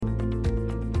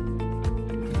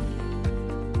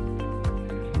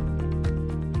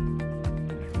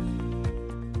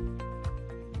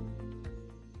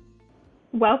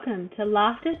Welcome to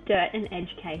Laughter, Dirt and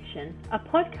Education, a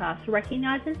podcast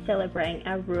recognising and celebrating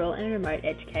our rural and remote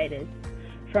educators.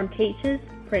 From teachers,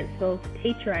 principals,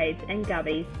 teacher aides and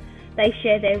gubbies, they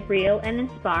share their real and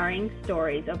inspiring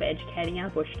stories of educating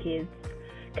our bush kids.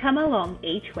 Come along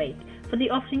each week for the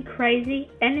often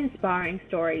crazy and inspiring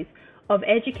stories of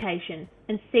education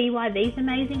and see why these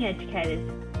amazing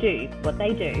educators do what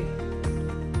they do.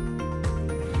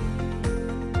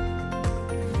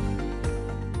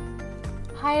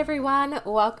 Hi everyone,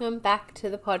 welcome back to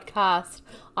the podcast.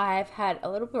 I've had a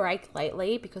little break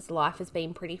lately because life has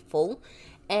been pretty full,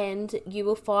 and you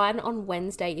will find on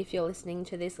Wednesday, if you're listening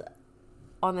to this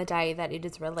on the day that it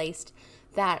is released,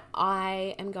 that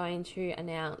I am going to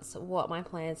announce what my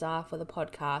plans are for the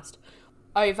podcast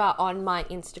over on my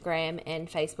Instagram and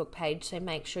Facebook page, so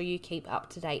make sure you keep up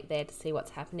to date there to see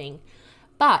what's happening.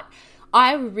 But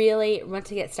I really want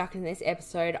to get stuck in this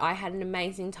episode. I had an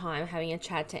amazing time having a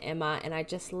chat to Emma, and I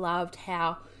just loved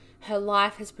how her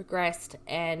life has progressed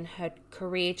and her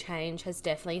career change has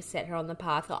definitely set her on the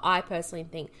path that I personally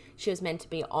think she was meant to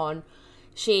be on.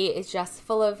 She is just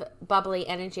full of bubbly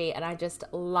energy, and I just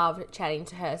love chatting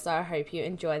to her, so I hope you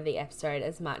enjoyed the episode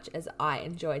as much as I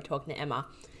enjoyed talking to Emma.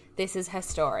 This is her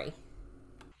story.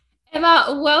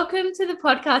 Emma, welcome to the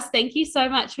podcast. Thank you so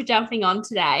much for jumping on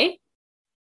today.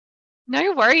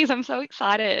 No worries, I'm so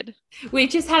excited. We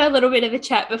just had a little bit of a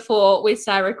chat before we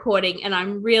started recording, and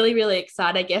I'm really, really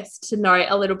excited, I guess, to know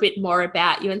a little bit more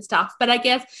about you and stuff. But I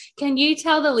guess, can you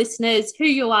tell the listeners who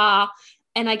you are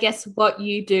and I guess what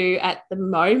you do at the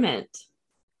moment?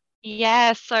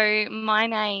 Yeah, so my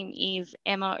name is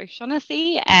Emma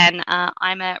O'Shaughnessy, and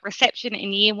I'm a reception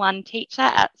and year one teacher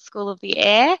at School of the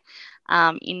Air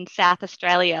in South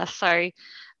Australia. So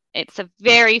it's a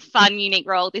very fun, unique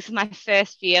role. This is my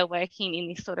first year working in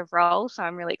this sort of role, so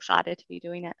I'm really excited to be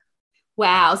doing it.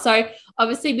 Wow. So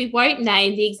obviously we won't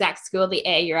name the exact School of the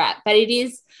Air you're at, but it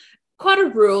is quite a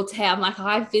rural town. Like,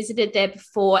 I've visited there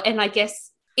before, and I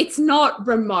guess it's not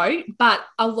remote, but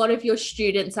a lot of your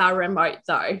students are remote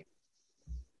though.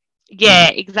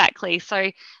 Yeah, exactly.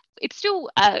 So it's still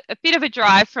a bit of a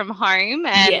drive from home,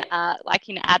 and like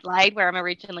in Adelaide, where I'm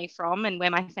originally from and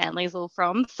where my family's all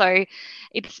from. So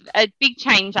it's a big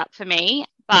change up for me,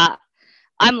 but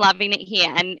I'm loving it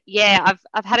here. And yeah,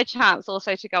 I've had a chance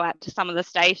also to go out to some of the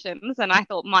stations, and I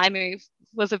thought my move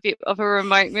was a bit of a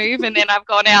remote move, and then I've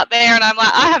gone out there and I'm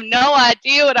like, I have no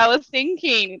idea what I was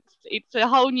thinking. It's a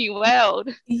whole new world.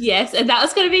 Yes, and that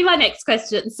was going to be my next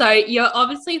question. So you're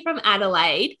obviously from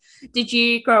Adelaide. Did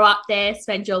you grow up there,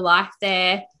 spend your life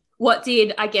there? What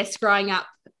did, I guess, growing up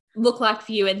look like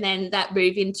for you, and then that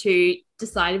move into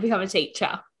deciding to become a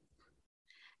teacher?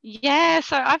 Yeah,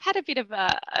 so I've had a bit of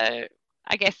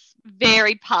I guess,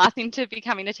 varied path into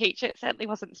becoming a teacher. It certainly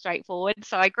wasn't straightforward.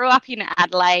 So I grew up in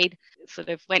Adelaide, sort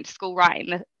of went to school right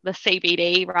in the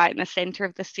CBD, right in the centre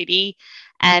of the city.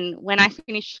 And when I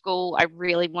finished school, I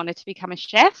really wanted to become a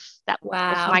chef. That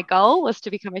was my goal, was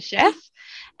to become a chef.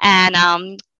 And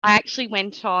I actually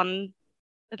went on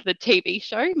the TV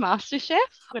show MasterChef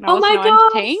when I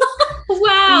was 19.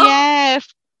 Wow. Yes.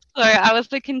 So I was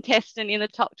the contestant in the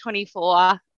top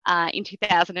 24 in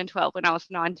 2012 when I was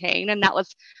 19, and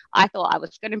I thought I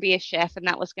was going to be a chef, and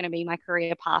that was going to be my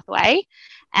career pathway.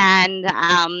 And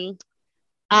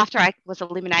after I was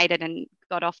eliminated and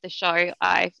got off the show,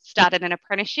 I started an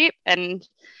apprenticeship and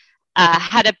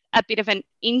had a bit of an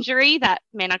injury that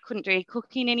meant I couldn't do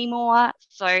cooking anymore.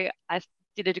 So I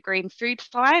did a degree in food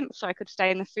science so I could stay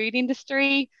in the food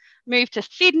industry, moved to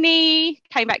Sydney,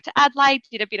 came back to Adelaide,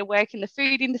 did a bit of work in the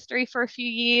food industry for a few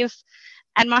years.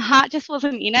 And my heart just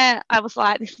wasn't in it. I was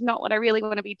like, this is not what I really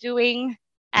want to be doing.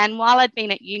 And while I'd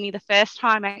been at uni the first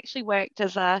time, I actually worked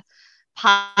as a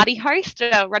party host,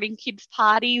 running kids'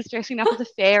 parties, dressing up as a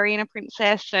fairy and a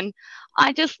princess. And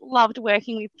I just loved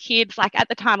working with kids. Like, at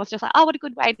the time, I was just like, oh, what a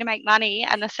good way to make money.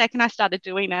 And the second I started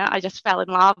doing it, I just fell in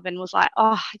love and was like,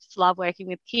 oh, I just love working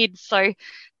with kids. So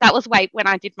that was when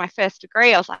I did my first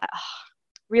degree. I was like, oh,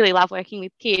 really love working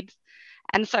with kids.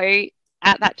 And so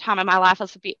at that time in my life, I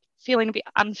was feeling a bit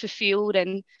unfulfilled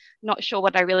and not sure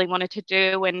what I really wanted to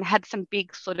do, and had some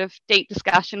big sort of deep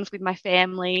discussions with my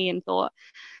family and thought,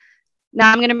 no,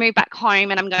 I'm going to move back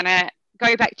home and I'm going to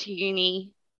go back to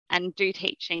uni and do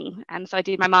teaching. And so I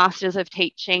did my Masters of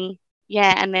Teaching,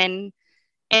 and then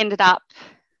ended up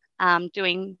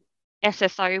doing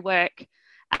SSO work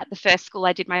at the first school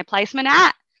I did my placement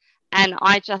at, and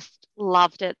I just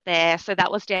loved it there. So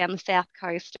that was down the south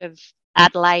coast of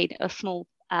Adelaide, a small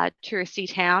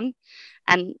touristy town,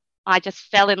 and I just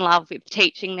fell in love with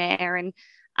teaching there. And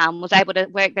Was able to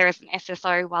work there as an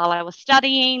SSO while I was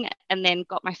studying, and then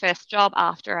got my first job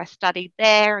after I studied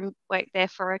there and worked there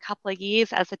for a couple of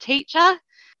years as a teacher.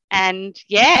 And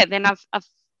then I've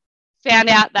found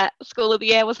out that School of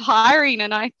the Air was hiring,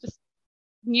 and I just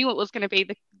knew it was going to be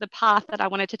the path that I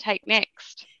wanted to take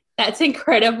next. That's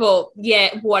incredible.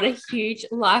 Yeah, what a huge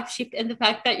life shift. And the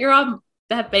fact that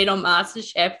have been on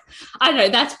MasterChef, I know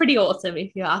that's pretty awesome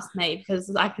if you ask me,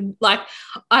 because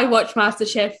I watch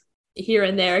MasterChef here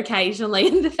and there occasionally,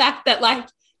 and the fact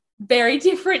that very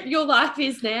different your life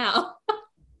is now.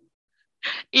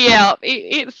 Yeah,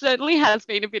 it certainly has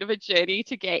been a bit of a journey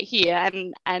to get here,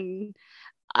 and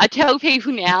I tell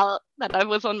people now that I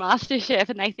was on MasterChef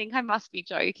and they think I must be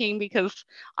joking, because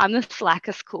I'm the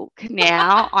slackest cook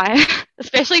now.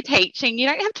 Especially teaching, you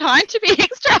don't have time to be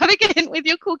extravagant with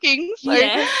your cooking. So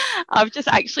I've just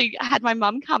actually had my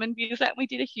mum come and visit, and we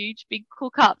did a huge big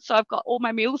cook up. So I've got all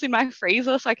my meals in my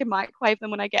freezer so I can microwave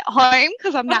them when I get home,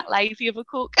 because I'm that lazy of a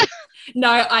cook.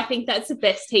 No, I think that's the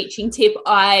best teaching tip.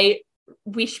 I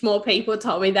wish more people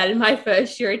told me that in my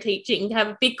first year of teaching, to have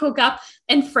a big cook up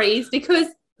and freeze, because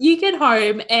you get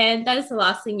home and that is the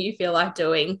last thing you feel like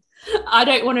doing. I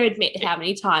don't want to admit how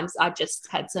many times I just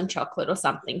had some chocolate or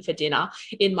something for dinner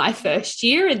in my first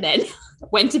year and then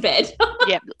went to bed.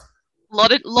 Yeah,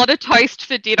 lot of toast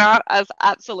for dinner, as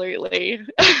absolutely.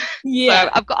 Yeah.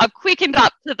 So I've quickened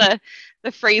up to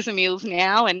the freezer meals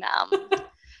now, and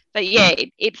but yeah,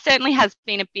 it certainly has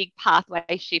been a big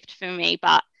pathway shift for me.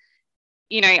 But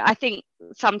I think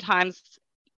sometimes,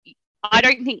 I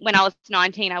don't think when I was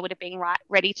 19 I would have been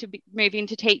ready to move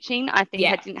into teaching. I think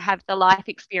I didn't have the life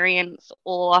experience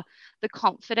or the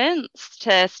confidence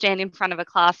to stand in front of a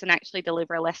class and actually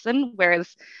deliver a lesson,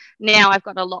 whereas now I've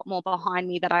got a lot more behind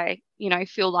me that I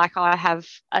feel like I have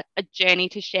a journey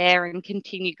to share and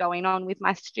continue going on with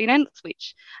my students,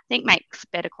 which I think makes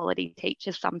better quality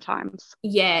teachers sometimes.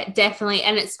 Yeah, definitely.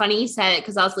 And it's funny you say it,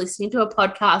 because I was listening to a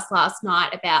podcast last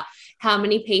night about how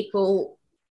many people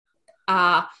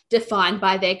are defined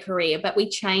by their career, but we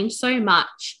change so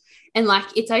much, and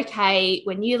it's okay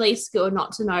when you leave school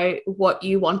not to know what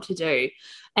you want to do.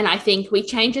 And I think we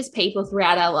change as people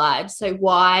throughout our lives, so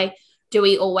why do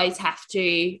we always have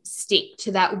to stick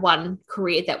to that one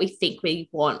career that we think we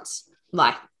want?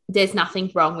 There's nothing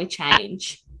wrong with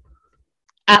change.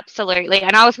 Absolutely.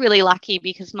 And I was really lucky,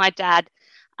 because my dad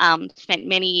spent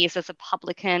many years as a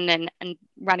publican and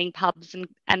running pubs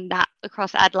and that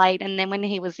across Adelaide. And then when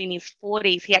he was in his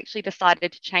 40s, he actually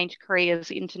decided to change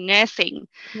careers into nursing.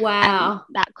 Wow.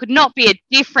 And that could not be a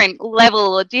different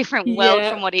level or different world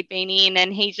from what he'd been in.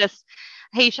 And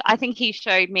I think he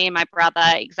showed me and my brother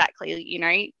exactly,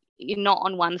 you're not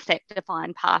on one set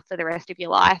defined path for the rest of your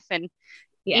life. And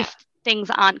if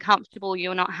things aren't comfortable,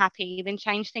 you're not happy, then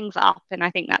change things up. And I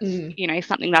think that's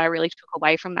something that I really took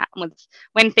away from that, was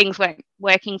when things weren't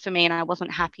working for me and I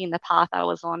wasn't happy in the path I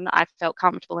was on, I felt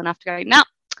comfortable enough to go, no,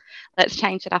 let's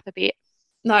change it up a bit.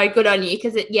 No, good on you,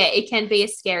 because it can be a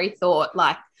scary thought.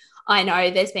 I know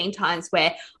there's been times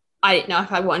where I didn't know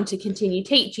if I wanted to continue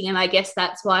teaching, and I guess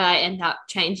that's why I ended up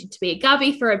changing to be a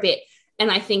gubby for a bit.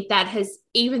 And I think that has,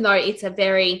 even though it's a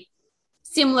very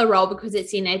similar role because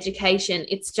it's in education,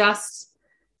 it's just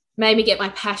made me get my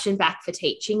passion back for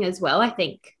teaching as well. I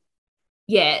think,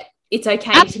 it's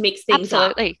okay to mix things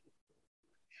up. Absolutely.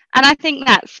 And I think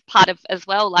that's part of as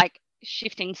well,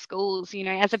 shifting schools,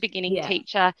 as a beginning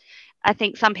teacher. I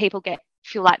think some people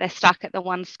feel like they're stuck at the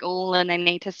one school and they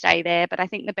need to stay there. But I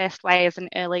think the best way is an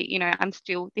early,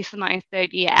 this is my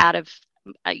third year out of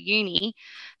uni,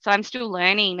 so I'm still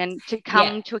learning, and to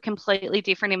come to a completely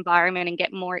different environment and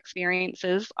get more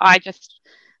experiences, I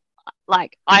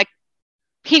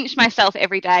pinch myself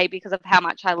every day because of how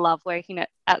much I love working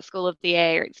at School of the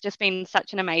Air. It's just been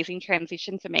such an amazing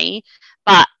transition for me,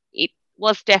 but it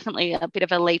was definitely a bit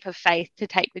of a leap of faith to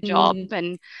take the job.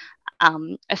 And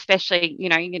especially,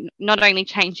 not only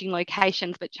changing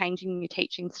locations, but changing your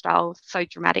teaching style so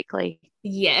dramatically.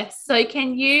 Yes. So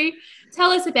can you tell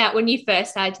us about when you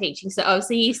first started teaching? So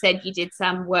obviously you said you did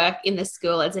some work in the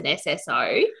school as an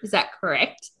SSO. Is that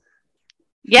correct?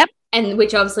 Yep. And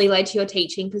which obviously led to your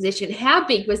teaching position. How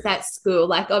big was that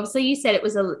school? obviously you said it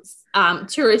was a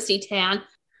touristy town.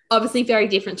 Obviously very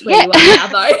different to where you are now,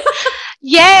 though.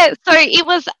 Yeah. So it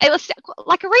was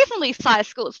like a reasonably sized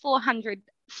school. It's 400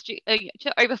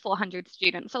 to over 400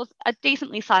 students. So it was a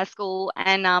decently sized school,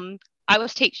 and I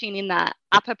was teaching in the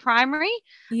upper primary.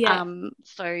 Yeah.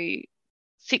 So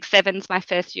 6-7's my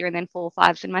first year, and then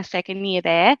 4-5's in my second year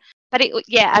there. But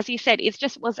as you said, it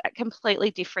just was a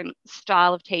completely different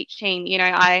style of teaching.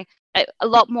 A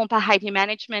lot more behaviour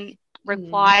management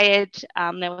required.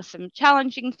 There were some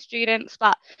challenging students,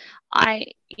 but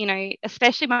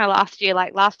especially my last year,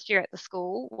 like last year at the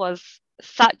school was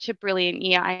such a brilliant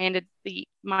year. I ended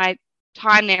my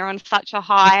time there on such a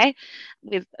high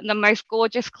with the most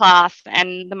gorgeous class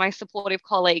and the most supportive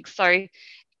colleagues. So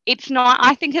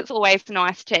I think it's always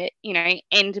nice to,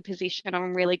 end a position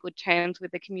on really good terms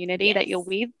with the community that you're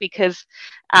with, because,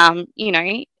 I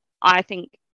think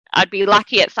I'd be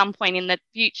lucky at some point in the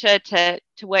future to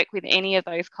work with any of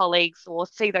those colleagues or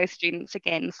see those students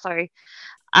again. So,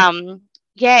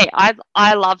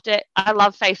 I loved it. I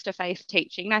love face-to-face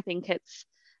teaching. I think it's,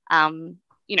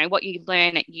 what you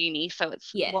learn at uni. So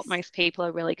it's what most people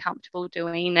are really comfortable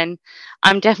doing. And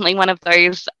I'm definitely one of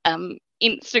those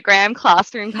Instagram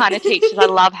classroom kind of teachers. I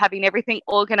love having everything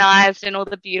organised and all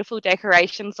the beautiful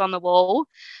decorations on the wall.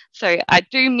 So I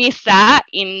do miss that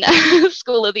in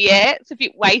School of the Air. It's a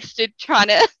bit wasted trying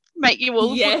to make your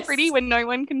walls look pretty when no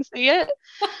one can see it.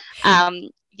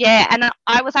 And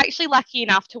I was actually lucky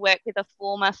enough to work with a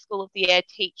former School of the Air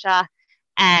teacher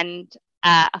and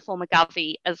a former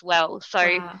Govie as well. So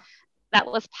that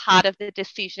was part of the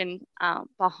decision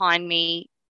behind me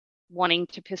wanting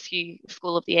to pursue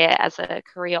School of the Air as a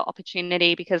career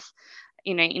opportunity, because,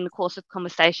 in the course of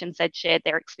conversations, they'd shared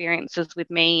their experiences with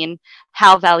me and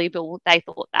how valuable they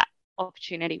thought that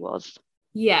opportunity was.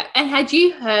 Yeah. And had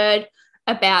you heard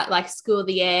about like School of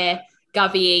the Air,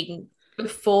 Govieing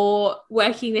before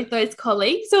working with those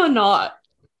colleagues or not?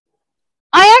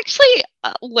 I actually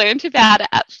learned about it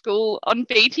at school on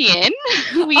BTN.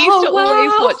 We used to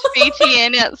always watch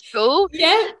BTN at school.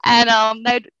 Yeah. And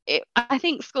I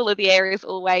think School of the Air is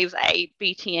always a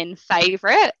BTN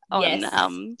favourite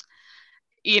on,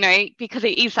 because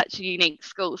it is such a unique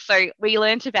school. So we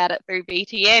learned about it through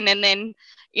BTN, and then,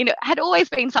 it had always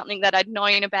been something that I'd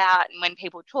known about. And when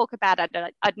people talk about it,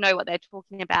 I'd know what they're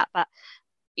talking about. But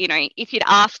if you'd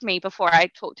asked me before I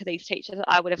talked to these teachers,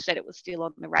 I would have said it was still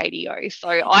on the radio. So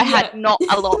I had not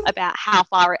a lot about how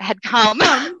far it had come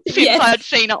since I'd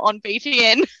seen it on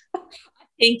BTN. I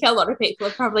think a lot of people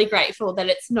are probably grateful that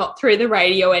it's not through the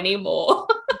radio anymore.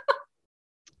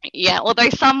 Yeah,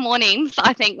 although some mornings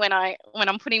I think when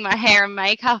I'm putting my hair and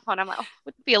makeup on, I'm like, it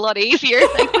would be a lot easier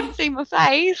if they couldn't see my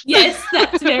face. Yes,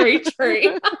 that's very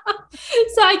true.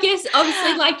 So I guess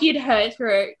obviously, like, you'd heard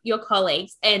through your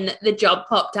colleagues and the job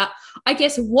popped up. I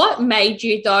guess what made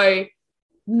you though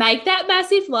make that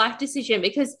massive life decision?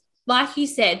 Because like you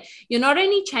said, you're not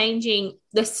only changing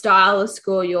the style of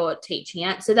school you're teaching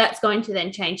at, so that's going to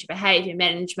then change your behaviour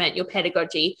management, your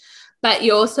pedagogy, but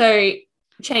you're also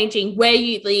changing where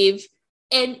you live.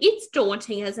 And it's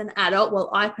daunting as an adult.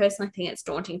 Well, I personally think it's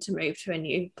daunting to move to a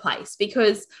new place,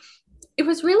 because it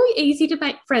was really easy to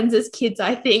make friends as kids,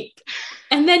 I think.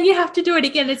 And then you have to do it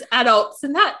again as adults,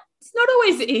 and that's not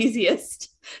always the easiest.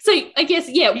 So I guess,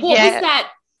 what was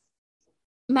that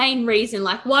main reason?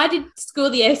 Like, why did School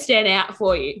of the Air stand out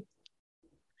for you?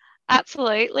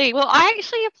 Absolutely. Well, I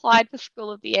actually applied for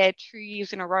School of the Air 2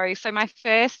 years in a row. So my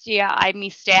first year I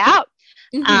missed out.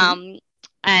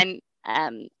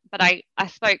 But I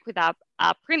spoke with our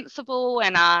principal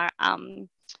and our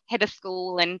head of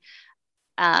school, and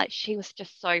she was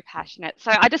just so passionate.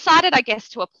 So I decided, I guess,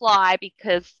 to apply,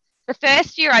 because the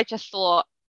first year I just thought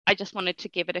I just wanted to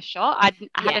give it a shot. I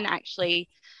hadn't actually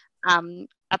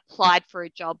applied for a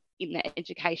job in the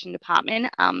education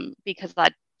department because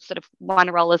I'd sort of won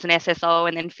a role as an SSO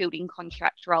and then filled in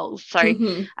contract roles. So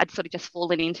I'd sort of just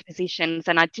fallen into positions,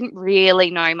 and I didn't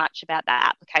really know much about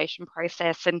that application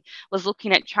process, and was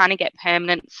looking at trying to get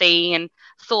permanency, and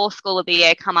saw School of the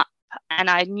Air come up, and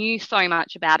I knew so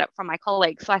much about it from my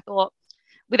colleagues. So I thought,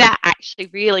 without actually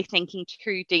really thinking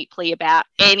too deeply about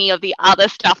any of the other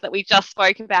stuff that we just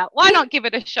spoke about, why not give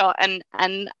it a shot and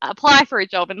apply for a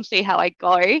job and see how I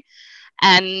go?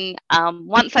 And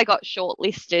once I got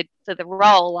shortlisted for the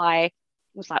role, I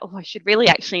was like, I should really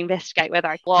actually investigate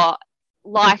what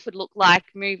life would look like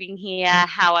moving here,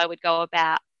 how I would go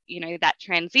about, that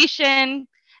transition.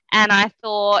 And I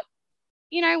thought,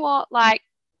 you know what,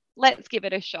 let's give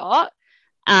it a shot.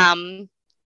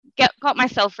 Got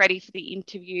myself ready for the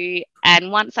interview.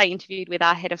 And once I interviewed with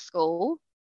our head of school,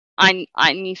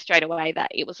 I knew straight away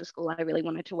that it was a school I really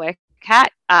wanted to work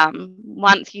at.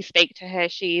 Once you speak to her,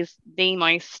 she's the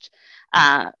most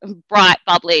bright,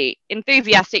 bubbly,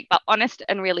 enthusiastic, but honest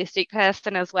and realistic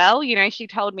person as well. She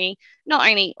told me not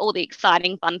only all the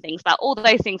exciting, fun things, but all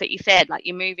those things that you said, like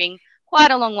you're moving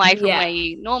quite a long way from where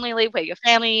you normally live, where your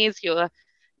family is. You're,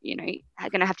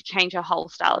 going to have to change your whole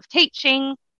style of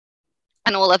teaching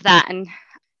and all of that. And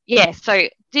so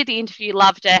did the interview,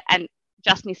 loved it, and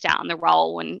just missed out on the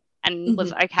role, and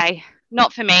was okay,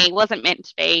 not for me, wasn't meant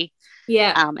to be.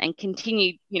 Yeah. And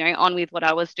continued, on with what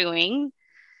I was doing.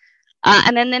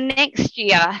 And then the next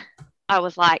year, I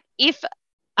was like, if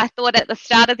I thought at the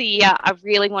start of the year, I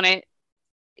really want to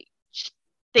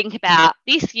think about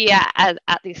this year at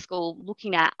this school,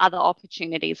 looking at other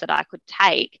opportunities that I could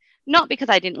take, not because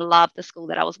I didn't love the school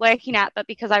that I was working at, but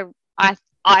because I,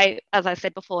 as I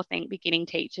said before, think beginning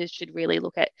teachers should really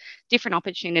look at different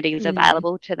opportunities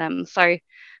available to them. So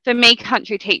for me,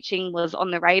 country teaching was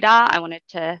on the radar. I wanted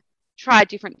to try a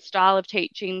different style of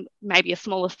teaching, maybe a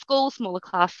smaller school, smaller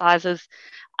class sizes,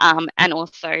 and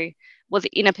also was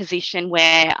in a position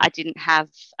where I didn't have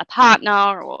a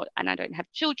partner and I don't have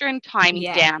children tying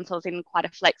me down. So I was in quite a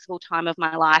flexible time of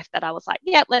my life that I was like,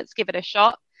 yeah, let's give it a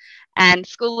shot. And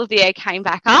School of the Year came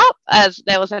back up as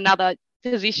there was another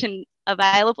position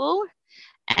available.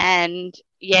 And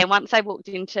yeah, once I walked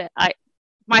into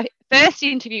my first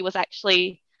interview was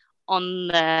actually on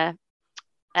the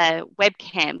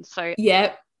webcam. So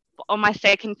on my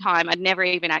second time, I'd never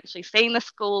even actually seen the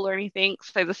school or anything.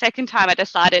 So the second time I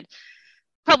decided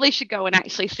probably should go and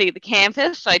actually see the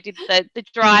campus. So I did the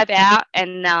drive out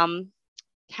and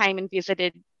came and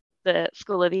visited the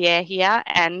School of the Year here.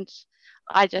 And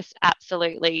I just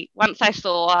absolutely, once I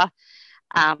saw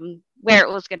where it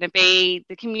was going to be,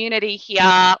 the community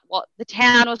here, what the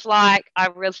town was like, I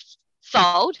was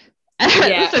sold.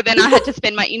 So then I had to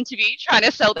spend my interview trying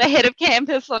to sell the head of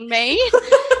campus on me.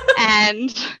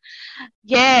 And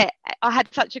yeah, I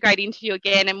had such a great interview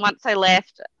again. And once I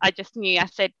left, I just knew, I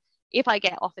said, if I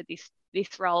get offered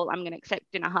this role, I'm going to accept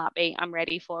in a heartbeat. I'm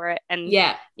ready for it. And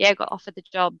yeah, got offered the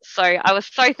job. So I was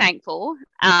so thankful.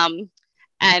 And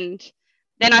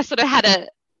then I sort of had a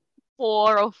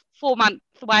 4-month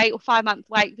wait or 5-month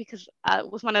wait because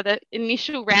it was one of the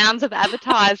initial rounds of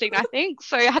advertising, I think.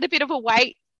 So I had a bit of a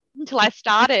wait until I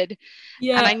started.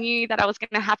 And I knew that I was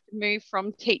going to have to move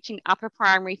from teaching upper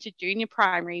primary to junior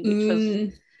primary, which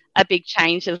was a big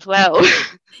change as well.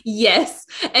 Yes.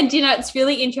 And it's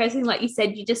really interesting, like you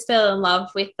said, you just fell in love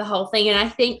with the whole thing. And I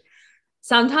think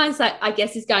sometimes that, I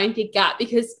guess, is going to gut,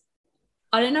 because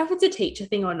I don't know if it's a teacher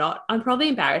thing or not. I'm probably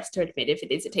embarrassed to admit if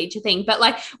it is a teacher thing, but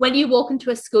like when you walk into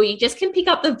a school, you just can pick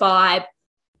up the vibe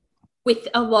with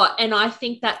a lot. And I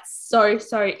think that's so,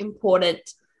 so important,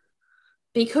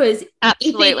 because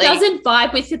Absolutely. If it doesn't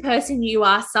vibe with the person you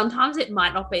are, sometimes it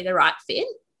might not be the right fit.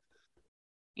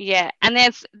 Yeah, and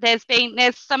there's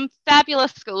some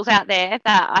fabulous schools out there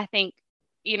that I think,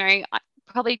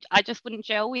 I just wouldn't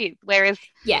gel with. Whereas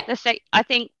I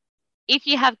think if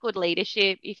you have good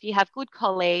leadership, if you have good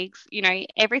colleagues,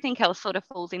 everything else sort of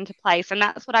falls into place. And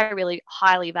that's what I really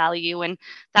highly value. And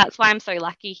that's why I'm so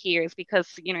lucky here, is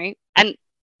because, and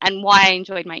why I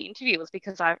enjoyed my interview was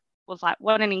because I was like,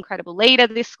 what an incredible leader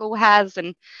this school has.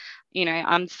 And,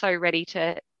 I'm so ready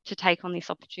to take on this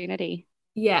opportunity.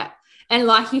 Yeah. And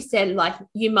like you said, like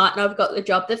you might not have got the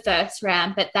job the first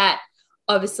round, but that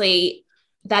obviously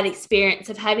that experience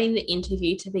of having the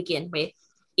interview to begin with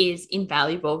is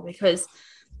invaluable, because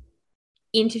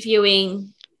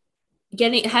having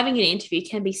an interview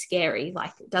can be scary.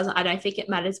 Like I don't think it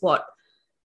matters what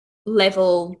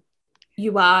level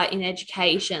you are in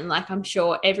education. Like I'm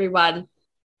sure everyone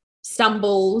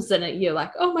stumbles and you're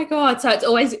like, oh my God. So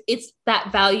it's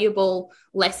that valuable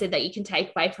lesson that you can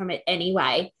take away from it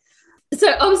anyway.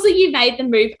 So obviously you made the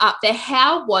move up there.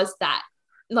 How was that?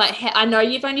 Like, I know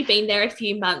you've only been there a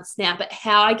few months now, but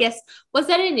how, I guess, was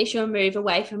that initial move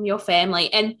away from your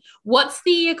family? And what's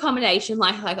the accommodation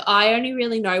like? Like, I only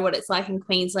really know what it's like in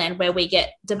Queensland, where we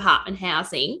get department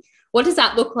housing. What does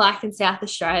that look like in South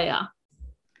Australia?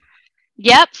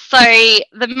 Yep. So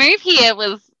the move here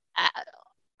was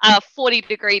a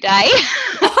 40-degree day,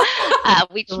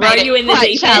 which made it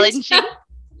quite challenging.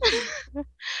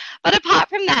 But apart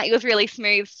from that, it was really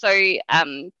smooth. So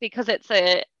because it's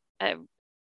a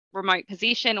remote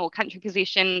position or country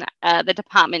position, the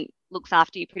department looks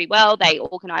after you pretty well. They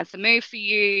organise the move for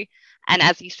you. And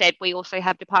as you said, we also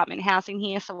have department housing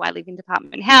here. So I live in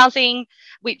department housing,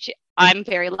 which I'm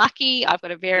very lucky. I've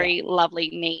got a very lovely,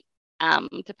 neat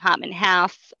department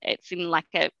house. It's in like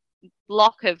a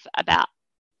block of about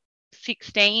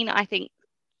 16, I think,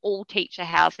 all teacher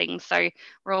housing. So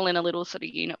we're all in a little sort of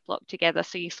unit block together.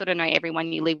 So you sort of know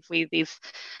everyone you live with is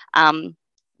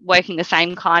working the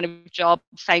same kind of job,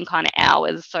 same kind of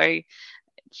hours. So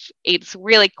it's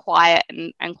really quiet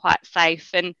and quite safe.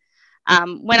 And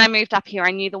when I moved up here,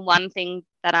 I knew the one thing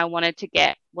that I wanted to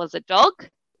get was a dog.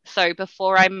 So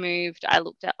before I moved, I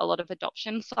looked at a lot of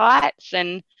adoption sites,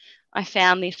 and I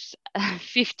found this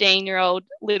 15-year-old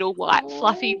little white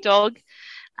fluffy dog.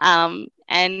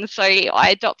 And so I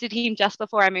adopted him just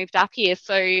before I moved up here.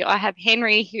 So I have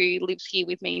Henry, who lives here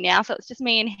with me now. So it's just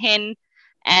me and Hen,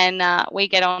 and we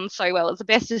get on so well. It's the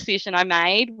best decision I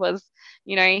made. Was,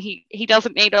 he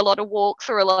doesn't need a lot of walks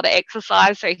or a lot of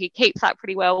exercise, so he keeps up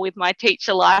pretty well with my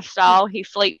teacher lifestyle. He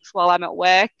sleeps while I'm at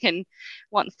work and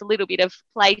wants a little bit of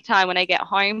playtime when I get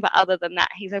home, but other than that,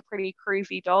 he's a pretty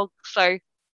cruisy dog. So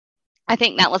I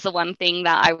think that was the one thing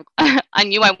that I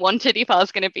knew I wanted if I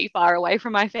was going to be far away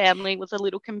from my family, was a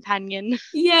little companion.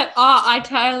 Yeah, I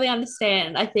totally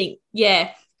understand. I think,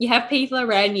 yeah, you have people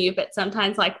around you, but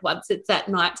sometimes, like, once it's at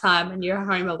nighttime and you're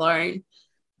home alone,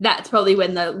 that's probably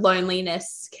when the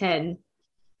loneliness can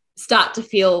start to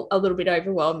feel a little bit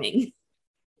overwhelming.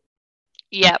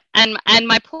 Yeah, and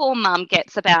my poor mum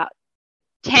gets about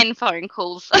 10 phone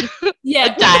calls a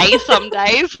day some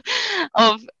days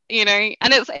of,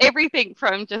 and it's everything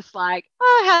from just like,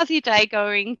 oh, how's your day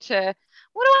going, to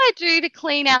what do I do to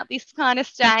clean out this kind of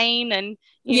stain? And,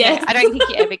 I don't think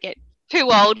you ever get too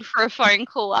old for a phone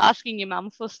call asking your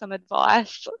mum for some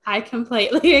advice. I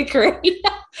completely agree.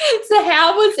 So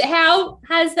how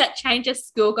has that change of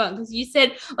school gone? Because you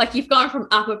said, like, you've gone from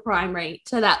upper primary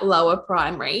to that lower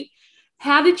primary.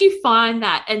 How did you find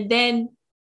that? And then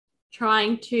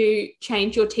trying to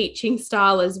change your teaching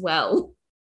style as well?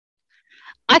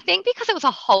 I think because it was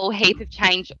a whole heap of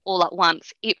change all at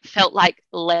once, it felt like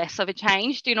less of a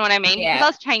change. Do you know what I mean? Yeah. Because I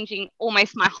was changing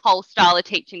almost my whole style of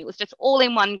teaching. It was just all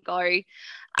in one go.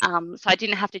 So I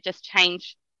didn't have to just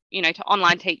change, to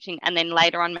online teaching and then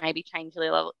later on maybe change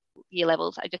year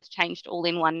levels. I just changed all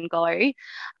in one go. And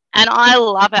I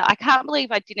love it. I can't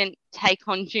believe I didn't take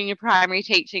on junior primary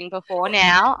teaching before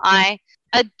now. I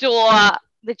adore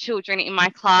the children in my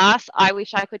class. I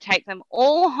wish I could take them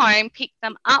all home, pick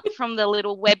them up from the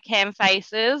little webcam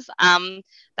faces.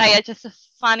 They are just the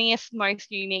funniest,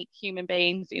 most unique human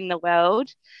beings in the world.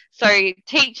 So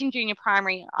teaching junior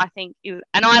primary, I think, and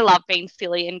I love being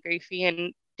silly and goofy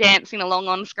and dancing along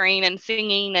on screen and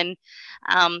singing and,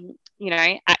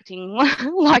 acting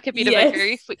like a bit of a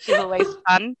goof, which is always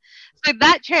fun. So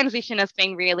that transition has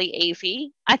been really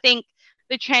easy. I think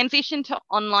the transition to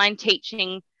online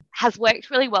teaching has worked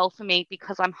really well for me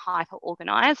because I'm hyper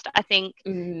organized. I think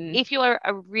if you're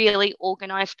a really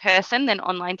organized person, then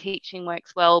online teaching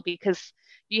works well because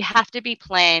you have to be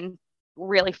planned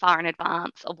really far in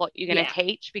advance of what you're going to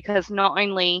teach, because not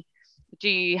only do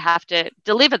you have to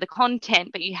deliver the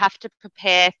content, but you have to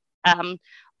prepare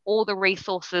all the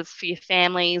resources for your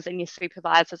families and your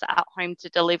supervisors at home to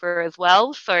deliver as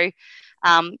well. So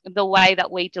the way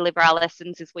that we deliver our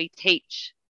lessons is we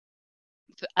teach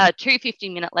 2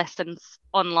 50-minute lessons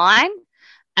online,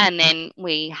 and then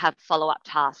we have follow-up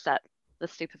tasks that the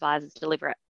supervisors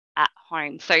deliver at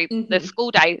home. So the school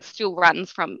day still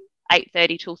runs from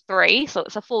 8:30 till 3, so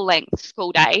it's a full-length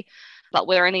school day, but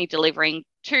we're only delivering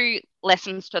 2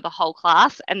 lessons to the whole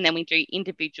class, and then we do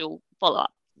individual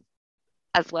follow-up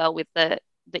as well with the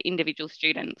individual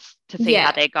students to see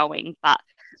how they're going. But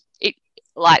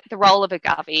like the role of a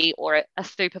govy or a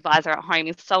supervisor at home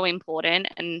is so important.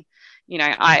 And,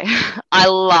 I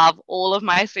love all of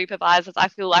my supervisors. I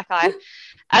feel like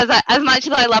as much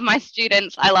as I love my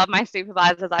students, I love my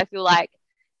supervisors. I feel like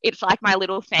it's like my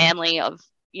little family of,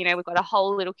 we've got a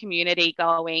whole little community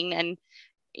going, and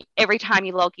every time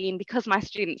you log in, because my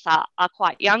students are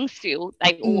quite young still,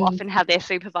 they all often have their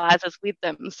supervisors with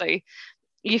them. So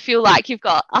you feel like you've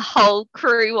got a whole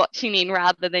crew watching in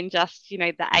rather than just,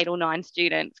 the 8 or 9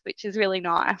 students, which is really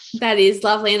nice. That is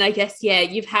lovely. And I guess,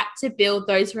 you've had to build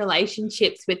those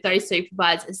relationships with those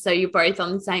supervisors so you're both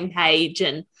on the same page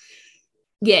and,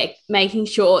 making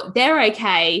sure they're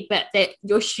okay, but that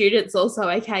your students also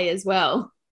okay as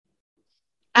well.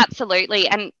 Absolutely.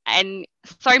 And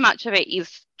so much of it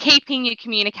is keeping your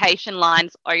communication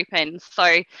lines open.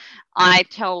 So I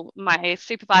tell my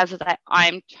supervisors that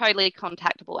I'm totally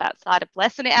contactable outside of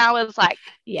lesson hours. Like,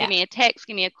 give me a text,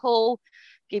 give me a call,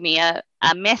 give me a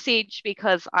message,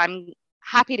 because I'm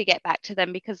happy to get back to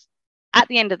them, because at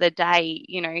the end of the day,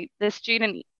 the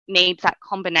student needs that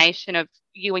combination of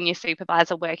you and your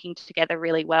supervisor working together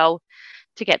really well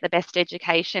to get the best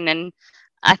education. And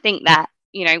I think that,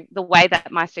 the way that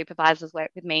my supervisors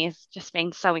work with me has just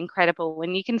been so incredible.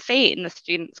 And you can see it in the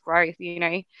students' growth,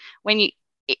 when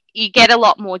you get a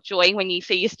lot more joy when you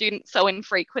see your students so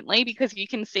infrequently, because you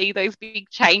can see those big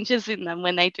changes in them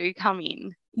when they do come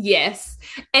in. Yes.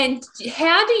 And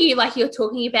how do you, like you're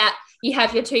talking about, you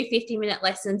have your 2 50-minute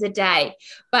lessons a day,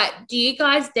 but do you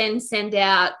guys then send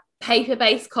out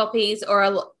paper-based copies,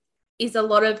 or is a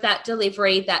lot of that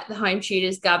delivery that the home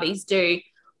tutors, govies do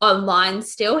online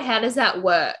still? How does that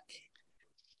work?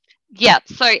 Yeah,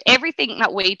 so everything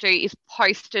that we do is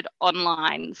posted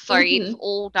online. So it's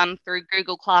all done through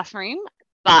Google Classroom,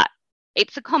 but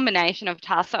it's a combination of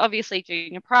tasks. So obviously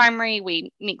junior primary,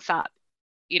 we mix up,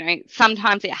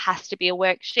 sometimes it has to be a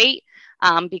worksheet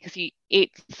because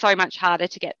it's so much harder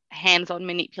to get hands-on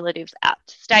manipulatives out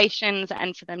to stations,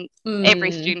 and for them,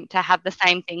 every student to have the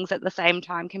same things at the same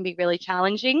time can be really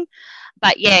challenging.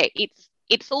 But yeah,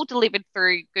 it's all delivered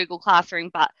through Google Classroom,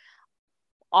 but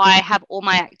I have all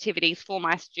my activities for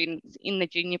my students in the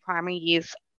junior primary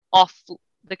years off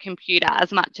the computer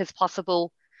as much as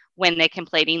possible when they're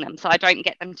completing them. So I don't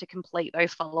get them to complete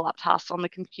those follow-up tasks on the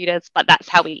computers, but that's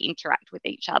how we interact with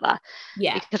each other.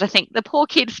 Yeah. Because I think the poor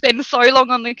kids spend so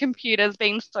long on the computers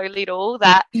being so little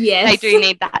that they do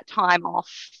need that time off,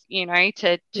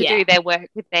 to do their work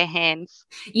with their hands.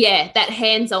 Yeah, that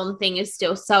hands-on thing is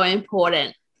still so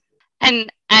important.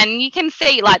 And you can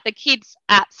see, like, the kids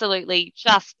absolutely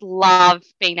just love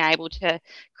being able to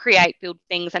build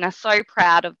things, and are so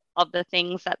proud of the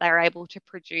things that they're able to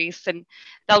produce. And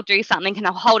they'll do something and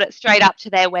they'll hold it straight up to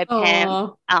their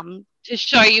webcam to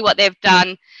show you what they've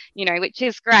done, which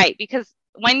is great, because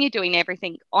when you're doing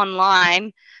everything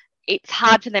online, it's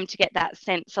hard for them to get that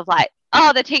sense of like,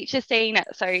 oh, the teacher's seeing it.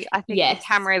 So I think the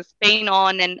camera's been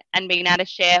on and being able to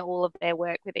share all of their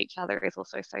work with each other is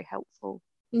also so helpful.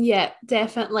 Yeah,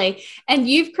 definitely. And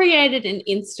you've created an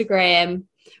Instagram,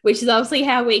 which is obviously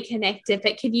how we connected,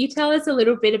 but can you tell us a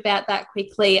little bit about that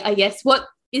quickly? I guess, what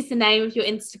is the name of your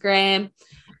Instagram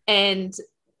and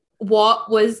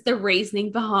what was the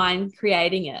reasoning behind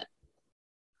creating it?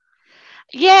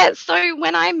 Yeah, so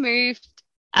when I moved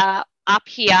up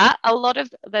here, a lot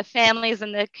of the families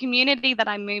and the community that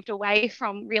I moved away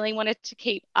from really wanted to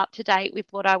keep up to date with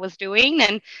what I was doing,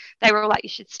 and they were like, you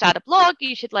should start a blog,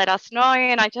 you should let us know.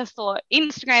 And I just thought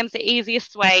Instagram's the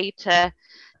easiest way to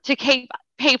keep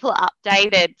people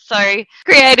updated. So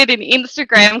created an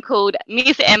Instagram called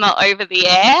Miss Emma Over the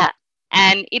Air,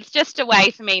 and it's just a way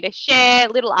for me to share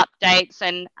little updates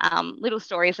and little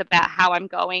stories about how I'm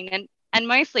going, and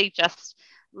mostly just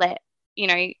let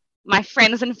my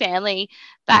friends and family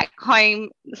back home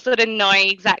sort of know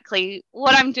exactly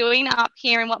what I'm doing up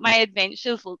here and what my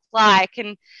adventures look like.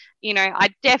 And, I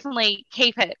definitely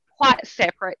keep it quite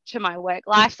separate to my work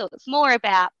life. So it's more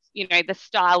about, the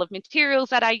style of materials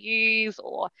that I use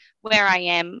or where I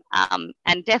am,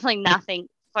 and definitely nothing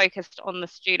focused on the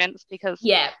students, because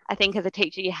I think as a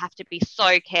teacher you have to be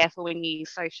so careful when you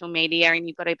use social media, and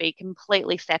you've got to be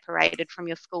completely separated from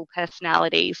your school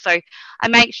personality. So I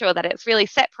make sure that it's really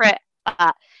separate,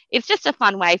 but it's just a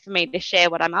fun way for me to share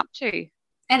what I'm up to.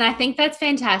 And I think that's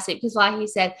fantastic, because like you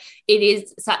said, it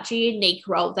is such a unique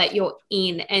role that you're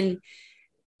in, and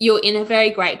you're in a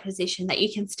very great position that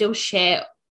you can still share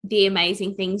the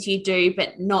amazing things you do,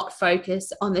 but not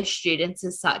focus on the students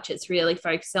as such. It's really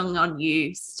focusing on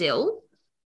you still.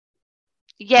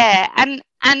 Yeah,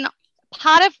 and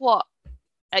part of what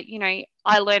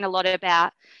I learn a lot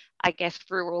about, I guess,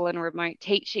 rural and remote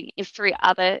teaching is through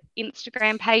other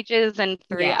Instagram pages and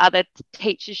through other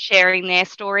teachers sharing their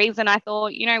stories. And I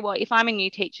thought, if I'm a new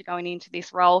teacher going into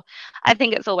this role, I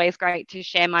think it's always great to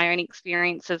share my own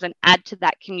experiences and add to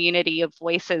that community of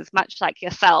voices, much like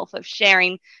yourself, of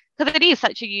sharing, because it is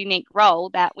such a unique role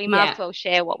that we might as well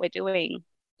share what we're doing.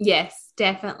 Yes,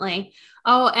 definitely.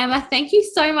 Oh, Emma, thank you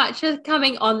so much for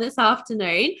coming on this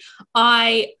afternoon.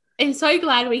 I'm so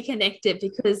glad we connected,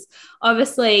 because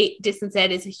obviously distance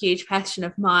ed is a huge passion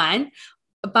of mine,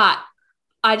 but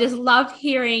I just love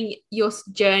hearing your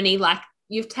journey. Like,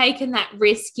 you've taken that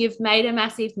risk, you've made a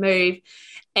massive move,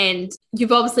 and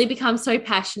you've obviously become so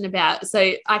passionate about it.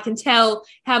 So I can tell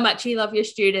how much you love your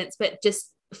students, but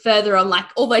just further on, like,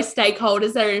 all those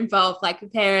stakeholders that are involved, like the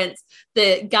parents,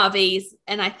 the govies,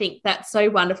 and I think that's so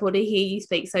wonderful to hear you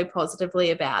speak so positively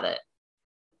about it.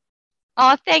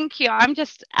 Oh, thank you.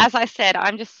 As I said,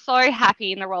 I'm just so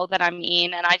happy in the role that I'm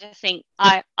in. And I just think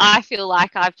I feel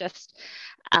like I've just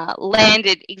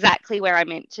landed exactly where I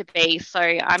meant to be. So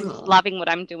I'm loving what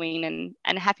I'm doing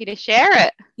and happy to share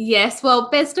it. Yes. Well,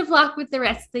 best of luck with the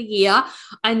rest of the year.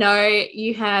 I know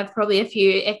you have probably a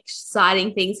few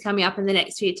exciting things coming up in the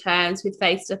next few terms with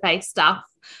face-to-face stuff,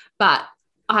 but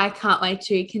I can't wait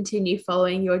to continue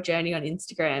following your journey on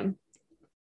Instagram.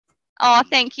 Oh,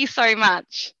 thank you so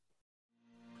much.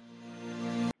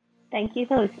 Thank you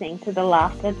for listening to the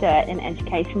Laughter, Dirt and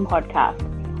Education podcast.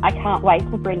 I can't wait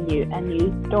to bring you a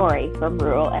new story from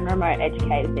rural and remote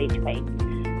educators each week.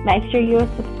 Make sure you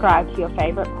are subscribed to your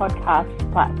favourite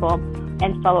podcast platform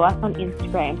and follow us on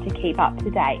Instagram to keep up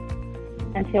to date.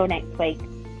 Until next week,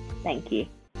 thank you.